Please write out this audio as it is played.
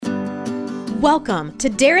Welcome to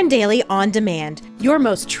Darren Daily On Demand, your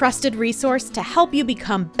most trusted resource to help you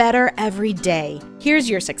become better every day. Here's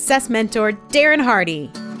your success mentor, Darren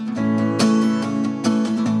Hardy.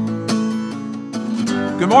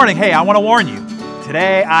 Good morning. Hey, I want to warn you.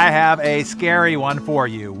 Today I have a scary one for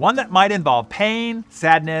you. One that might involve pain,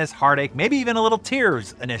 sadness, heartache, maybe even a little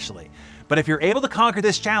tears initially. But if you're able to conquer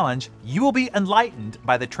this challenge, you will be enlightened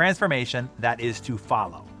by the transformation that is to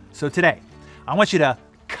follow. So today, I want you to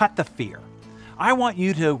cut the fear. I want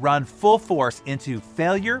you to run full force into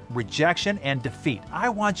failure, rejection, and defeat. I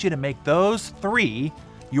want you to make those three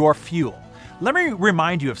your fuel. Let me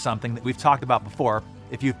remind you of something that we've talked about before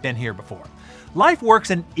if you've been here before. Life works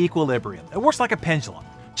in equilibrium. It works like a pendulum.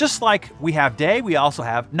 Just like we have day, we also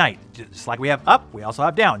have night. Just like we have up, we also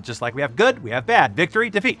have down. Just like we have good, we have bad, victory,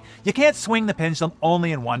 defeat. You can't swing the pendulum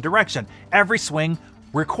only in one direction. Every swing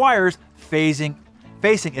requires facing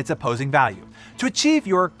its opposing value. To achieve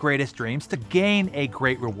your greatest dreams, to gain a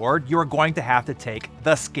great reward, you're going to have to take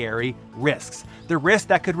the scary risks. The risks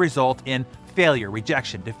that could result in failure,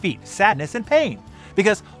 rejection, defeat, sadness, and pain.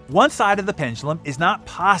 Because one side of the pendulum is not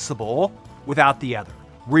possible without the other.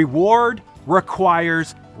 Reward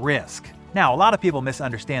requires risk. Now, a lot of people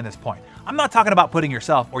misunderstand this point. I'm not talking about putting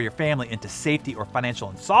yourself or your family into safety or financial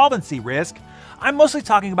insolvency risk. I'm mostly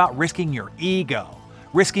talking about risking your ego,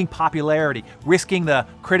 risking popularity, risking the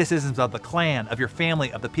criticisms of the clan, of your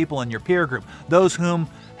family, of the people in your peer group, those whom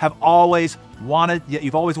you've always wanted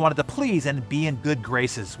to please and be in good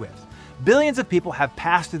graces with. Billions of people have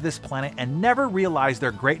passed through this planet and never realized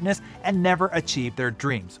their greatness and never achieved their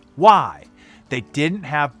dreams. Why? They didn't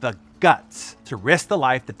have the guts to risk the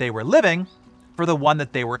life that they were living for the one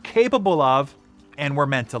that they were capable of and were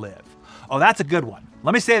meant to live. Oh, that's a good one.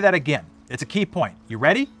 Let me say that again. It's a key point. You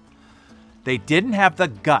ready? They didn't have the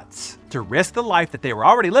guts to risk the life that they were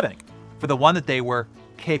already living for the one that they were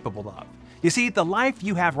capable of. You see, the life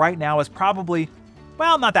you have right now is probably,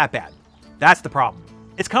 not that bad. That's the problem.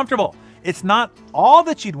 It's comfortable. It's not all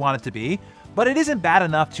that you'd want it to be, but it isn't bad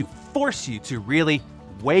enough to force you to really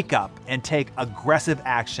wake up and take aggressive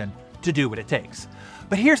action to do what it takes.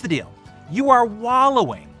 But here's the deal. You are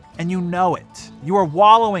wallowing, and you know it. You are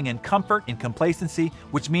wallowing in comfort, in complacency,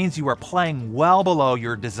 which means you are playing well below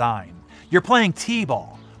your design. You're playing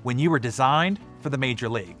T-ball when you were designed for the major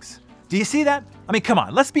leagues. Do you see that? I mean, come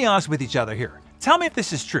on, let's be honest with each other here. Tell me if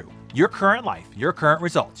this is true. Your current life, your current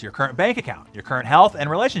results, your current bank account, your current health and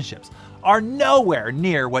relationships are nowhere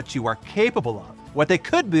near what you are capable of, what they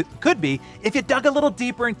could be if you dug a little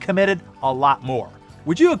deeper and committed a lot more.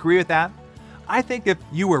 Would you agree with that? I think if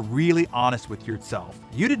you were really honest with yourself,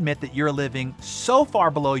 you'd admit that you're living so far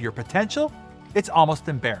below your potential, it's almost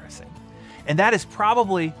embarrassing. And that is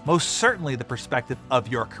probably most certainly the perspective of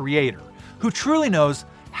your creator, who truly knows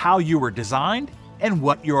how you were designed and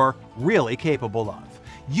what you're really capable of.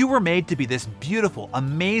 You were made to be this beautiful,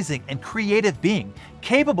 amazing, and creative being,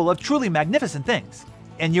 capable of truly magnificent things.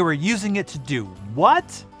 And you are using it to do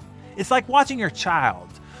what? It's like watching your child,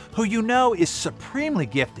 who you know is supremely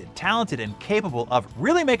gifted, talented, and capable of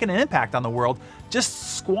really making an impact on the world,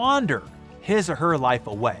 just squander his or her life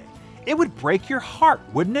away. It would break your heart,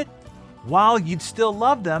 wouldn't it? While you'd still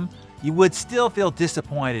love them, you would still feel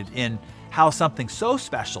disappointed in how something so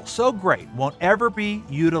special, so great, won't ever be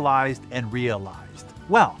utilized and realized.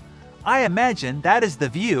 Well, I imagine that is the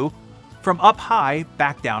view from up high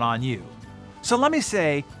back down on you. So let me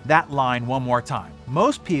say that line one more time.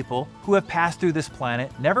 Most people who have passed through this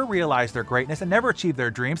planet never realized their greatness and never achieved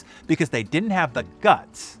their dreams because they didn't have the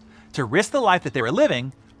guts to risk the life that they were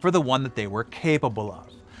living for the one that they were capable of.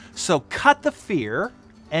 So cut the fear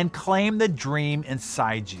and claim the dream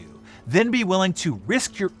inside you. Then be willing to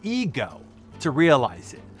risk your ego to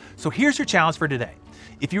realize it. So here's your challenge for today.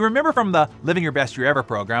 If you remember from the Living Your Best Year Ever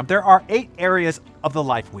program, there are 8 areas of the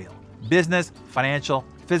life wheel: business, financial,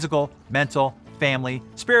 physical, mental, family,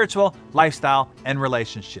 spiritual, lifestyle, and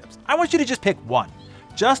relationships. I want you to just pick one,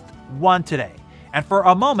 just one today. And for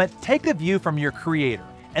a moment, take the view from your creator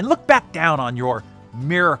and look back down on your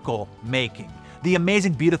miracle making, the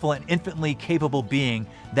amazing, beautiful, and infinitely capable being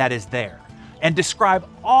that is there. And describe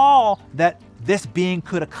all that this being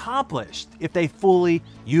could accomplish if they fully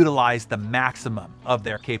utilized the maximum of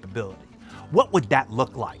their capability. What would that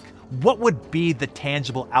look like? What would be the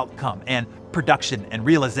tangible outcome and production and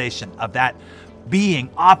realization of that being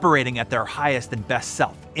operating at their highest and best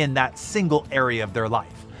self in that single area of their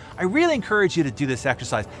life? I really encourage you to do this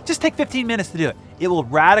exercise. Just take 15 minutes to do it. It will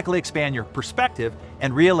radically expand your perspective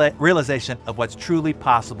and realization of what's truly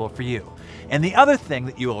possible for you. And the other thing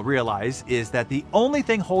that you will realize is that the only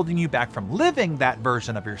thing holding you back from living that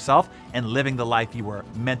version of yourself and living the life you were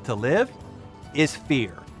meant to live is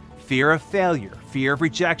fear. fear of failure, fear of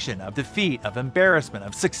rejection, of defeat, of embarrassment,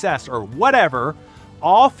 of success, or whatever,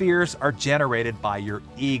 all fears are generated by your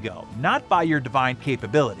ego, not by your divine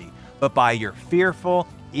capability, but by your fearful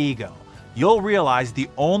ego. You'll realize the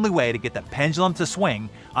only way to get the pendulum to swing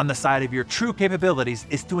on the side of your true capabilities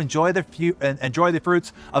is to enjoy the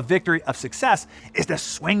fruits of victory, of success, is to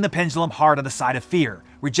swing the pendulum hard on the side of fear,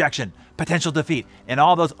 rejection, potential defeat, and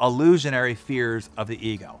all those illusionary fears of the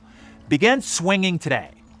ego. Begin swinging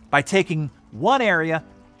today by taking one area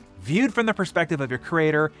viewed from the perspective of your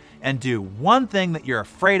creator and do one thing that you're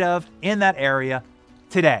afraid of in that area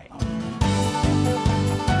today.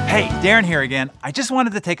 Hey, Darren here again. I just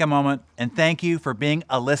wanted to take a moment and thank you for being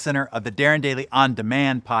a listener of the Darren Daily On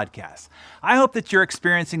Demand podcast. I hope that you're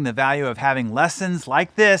experiencing the value of having lessons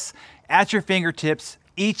like this at your fingertips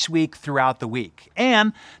each week throughout the week,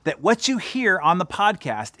 and that what you hear on the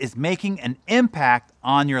podcast is making an impact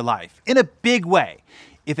on your life in a big way.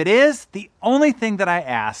 If it is, the only thing that I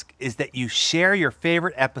ask is that you share your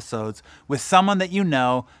favorite episodes with someone that you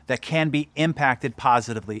know that can be impacted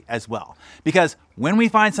positively as well. Because when we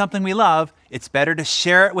find something we love, it's better to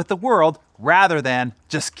share it with the world rather than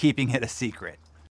just keeping it a secret.